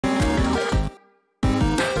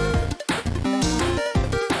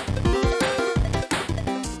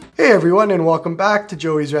Hey everyone, and welcome back to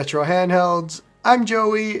Joey's Retro Handhelds. I'm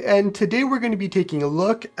Joey, and today we're going to be taking a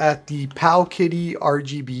look at the Powkiddy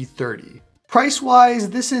RGB30.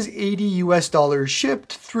 Price-wise, this is $80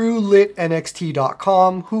 shipped through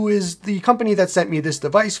litnxt.com, who is the company that sent me this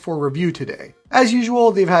device for review today. As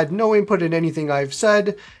usual, they've had no input in anything I've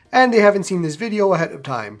said, and they haven't seen this video ahead of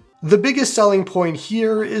time. The biggest selling point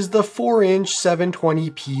here is the 4-inch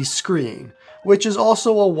 720p screen, which is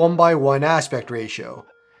also a 1:1 aspect ratio.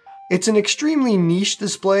 It's an extremely niche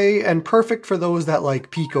display and perfect for those that like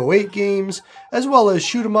Pico 8 games, as well as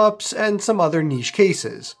shoot 'em ups and some other niche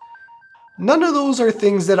cases. None of those are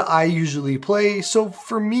things that I usually play, so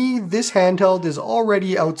for me, this handheld is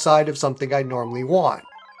already outside of something I normally want.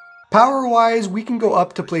 Power-wise, we can go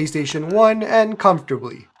up to PlayStation 1 and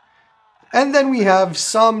comfortably. And then we have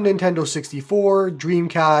some Nintendo 64,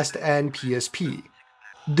 Dreamcast, and PSP.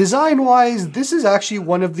 Design-wise, this is actually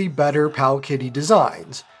one of the better Powkiddy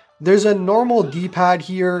designs. There's a normal D-pad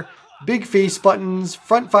here, big face buttons,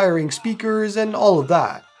 front-firing speakers, and all of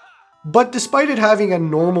that. But despite it having a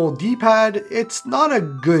normal D-pad, it's not a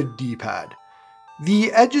good D-pad.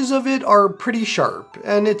 The edges of it are pretty sharp,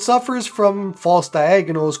 and it suffers from false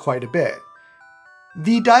diagonals quite a bit.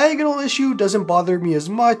 The diagonal issue doesn't bother me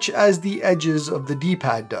as much as the edges of the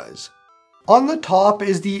D-pad does. On the top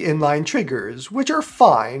is the inline triggers, which are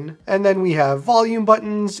fine, and then we have volume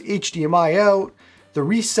buttons, HDMI out, the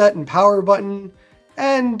reset and power button,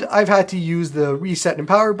 and I've had to use the reset and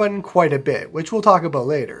power button quite a bit, which we'll talk about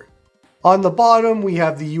later. On the bottom, we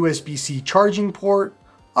have the USB-C charging port,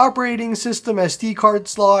 operating system SD card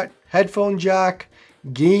slot, headphone jack,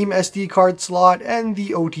 game SD card slot, and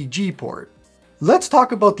the OTG port. Let's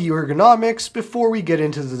talk about the ergonomics before we get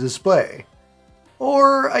into the display.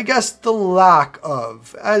 Or, I guess, the lack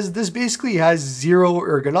of, as this basically has zero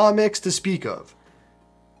ergonomics to speak of.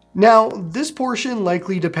 Now, this portion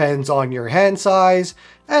likely depends on your hand size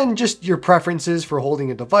and just your preferences for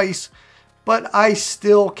holding a device, but I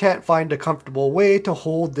still can't find a comfortable way to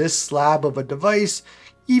hold this slab of a device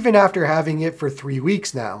even after having it for 3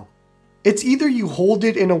 weeks now. It's either you hold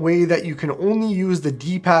it in a way that you can only use the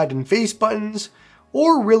D-pad and face buttons,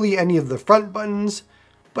 or really any of the front buttons,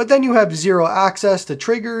 but then you have zero access to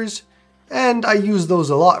triggers, and I use those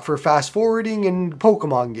a lot for fast forwarding in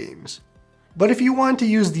Pokemon games. But if you want to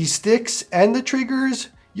use the sticks and the triggers,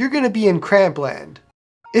 you're going to be in cramp land.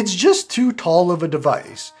 It's just too tall of a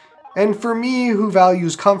device, and for me who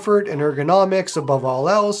values comfort and ergonomics above all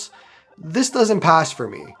else, this doesn't pass for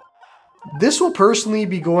me. This will personally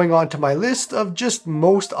be going onto my list of just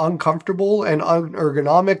most uncomfortable and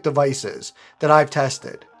unergonomic devices that I've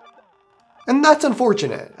tested. And that's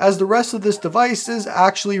unfortunate, as the rest of this device is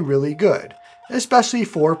actually really good, especially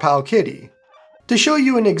for Powkiddy. To show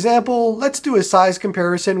you an example, let's do a size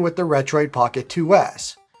comparison with the Retroid Pocket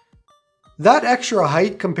 2S. That extra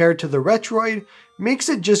height compared to the Retroid makes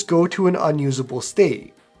it just go to an unusable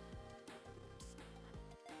state.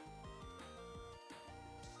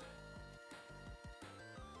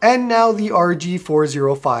 And now the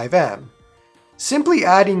RG405M. Simply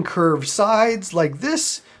adding curved sides like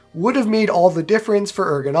this would have made all the difference for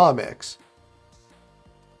ergonomics.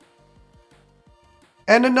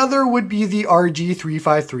 And another would be the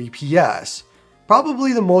RG353PS,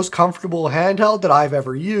 probably the most comfortable handheld that I've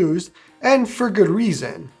ever used, and for good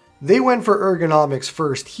reason. They went for ergonomics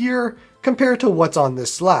first here, compared to what's on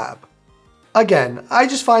this slab. Again, I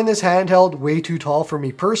just find this handheld way too tall for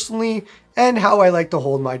me personally, and how I like to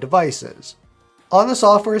hold my devices. On the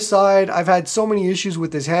software side, I've had so many issues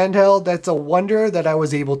with this handheld that's a wonder that I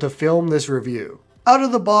was able to film this review. Out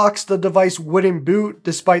of the box, the device wouldn't boot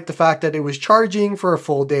despite the fact that it was charging for a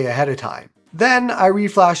full day ahead of time. Then I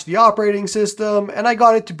reflashed the operating system and I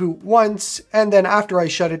got it to boot once, and then after I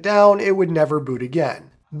shut it down, it would never boot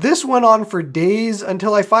again. This went on for days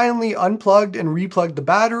until I finally unplugged and replugged the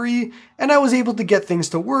battery, and I was able to get things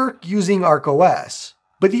to work using ArcOS.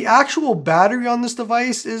 But the actual battery on this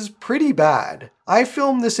device is pretty bad. I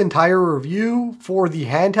filmed this entire review for the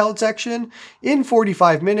handheld section in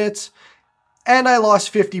 45 minutes, and I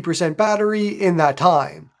lost 50% battery in that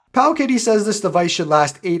time. Powkiddy says this device should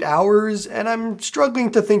last 8 hours, and I'm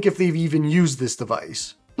struggling to think if they've even used this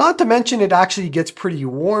device. Not to mention it actually gets pretty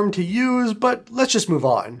warm to use, but let's just move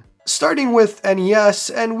on. Starting with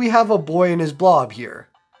NES, and we have a boy and his blob here.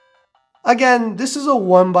 Again, this is a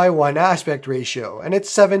 1:1 aspect ratio, and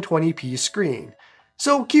it's 720p screen,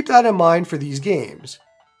 so keep that in mind for these games.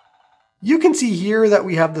 You can see here that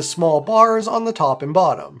we have the small bars on the top and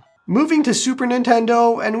bottom. Moving to Super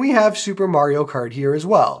Nintendo, and we have Super Mario Kart here as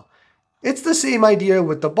well. It's the same idea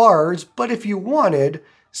with the bars, but if you wanted,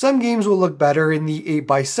 Some games will look better in the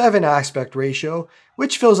 8:7 aspect ratio,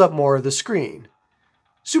 which fills up more of the screen.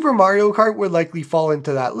 Super Mario Kart would likely fall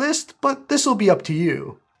into that list, but this will be up to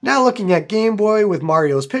you. Now looking at Game Boy with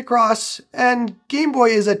Mario's Picross, and Game Boy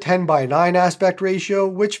is a 10:9 aspect ratio,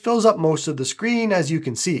 which fills up most of the screen as you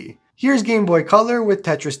can see. Here's Game Boy Color with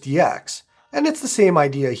Tetris DX, and it's the same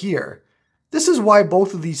idea here. This is why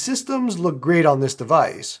both of these systems look great on this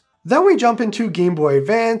device. Then we jump into Game Boy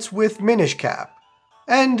Advance with Minish Cap.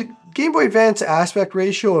 And Game Boy Advance aspect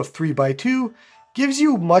ratio of 3:2 gives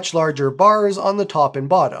you much larger bars on the top and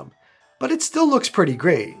bottom, but it still looks pretty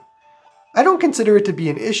great. I don't consider it to be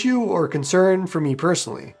an issue or concern for me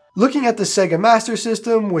personally. Looking at the Sega Master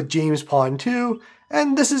System with James Pond 2,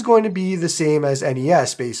 and this is going to be the same as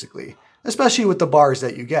NES basically, especially with the bars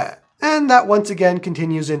that you get. And that once again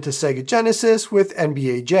continues into Sega Genesis with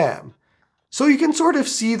NBA Jam. So you can sort of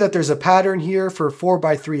see that there's a pattern here for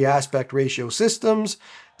 4:3 aspect ratio systems,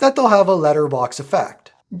 that they'll have a letterbox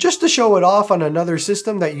effect. Just to show it off on another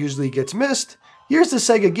system that usually gets missed, here's the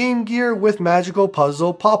Sega Game Gear with Magical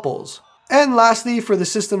Puzzle Popples. And lastly, for the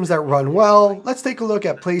systems that run well, let's take a look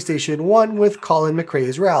at PlayStation 1 with Colin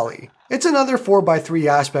McRae's Rally. It's another 4:3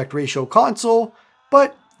 aspect ratio console,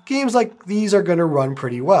 but games like these are going to run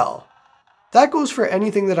pretty well. That goes for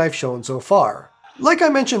anything that I've shown so far. Like I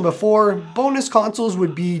mentioned before, bonus consoles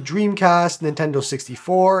would be Dreamcast, Nintendo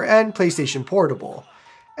 64, and PlayStation Portable.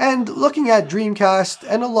 And looking at Dreamcast,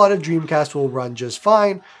 and a lot of Dreamcast will run just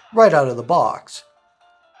fine right out of the box.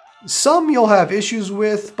 Some you'll have issues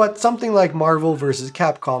with, but something like Marvel vs.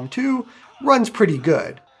 Capcom 2 runs pretty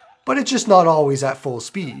good, but it's just not always at full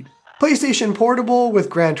speed. PlayStation Portable with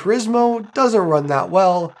Gran Turismo doesn't run that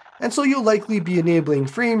well, and so you'll likely be enabling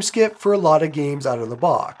frame skip for a lot of games out of the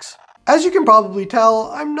box. As you can probably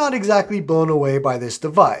tell, I'm not exactly blown away by this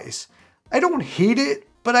device. I don't hate it,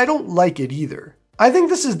 but I don't like it either. I think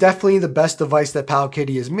this is definitely the best device that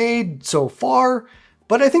Powkiddy has made so far,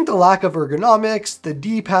 but I think the lack of ergonomics, the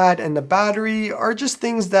D-pad, and the battery are just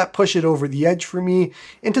things that push it over the edge for me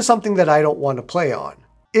into something that I don't want to play on.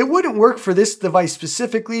 It wouldn't work for this device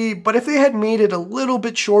specifically, but if they had made it a little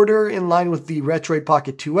bit shorter in line with the Retroid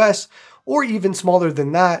Pocket 2S, or even smaller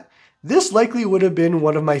than that, this likely would have been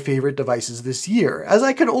one of my favorite devices this year, as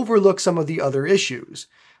I could overlook some of the other issues.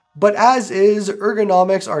 But as is,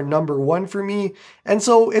 ergonomics are #1 for me, and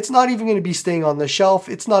so it's not even going to be staying on the shelf.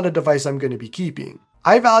 It's not a device I'm going to be keeping.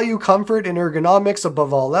 I value comfort and ergonomics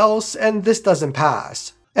above all else, and this doesn't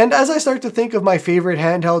pass. And as I start to think of my favorite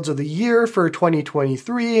handhelds of the year for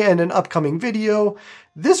 2023 and an upcoming video,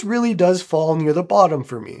 this really does fall near the bottom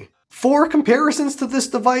for me. For comparisons to this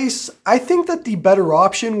device, I think that the better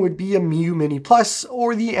option would be a Miu Mini Plus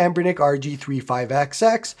or the Anbernic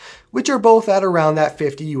RG35XX, which are both at around that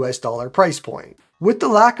 $50 price point. With the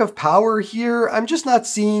lack of power here, I'm just not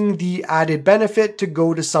seeing the added benefit to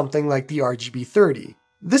go to something like the RGB30.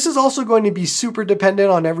 This is also going to be super dependent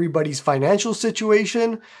on everybody's financial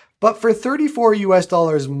situation, but for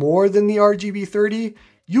 $34 more than the RGB30,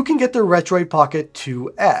 you can get the Retroid Pocket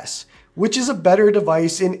 2S, which is a better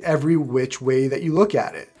device in every which way that you look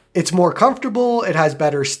at it. It's more comfortable, it has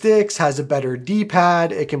better sticks, has a better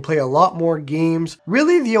D-pad, it can play a lot more games.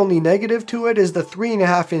 Really the only negative to it is the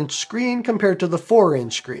 3.5-inch screen compared to the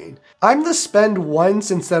 4-inch screen. I'm the spend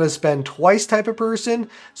once instead of spend twice type of person,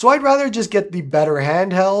 so I'd rather just get the better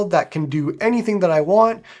handheld that can do anything that I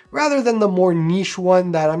want, rather than the more niche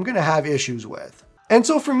one that I'm gonna have issues with. And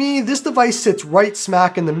so for me, this device sits right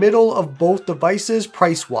smack in the middle of both devices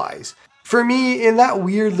price-wise. For me, in that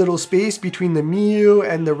weird little space between the Miu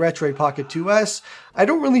and the Retroid Pocket 2S, I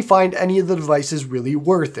don't really find any of the devices really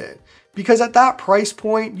worth it. Because at that price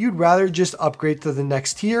point, you'd rather just upgrade to the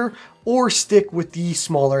next tier or stick with the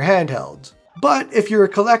smaller handhelds. But if you're a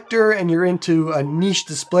collector and you're into a niche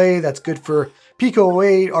display that's good for Pico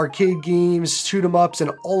 8, arcade games, shoot 'em ups,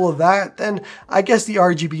 and all of that, then I guess the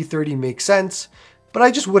RGB30 makes sense, but I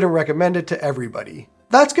just wouldn't recommend it to everybody.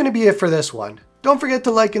 That's going to be it for this one. Don't forget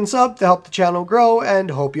to like and sub to help the channel grow, and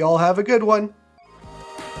hope you all have a good one.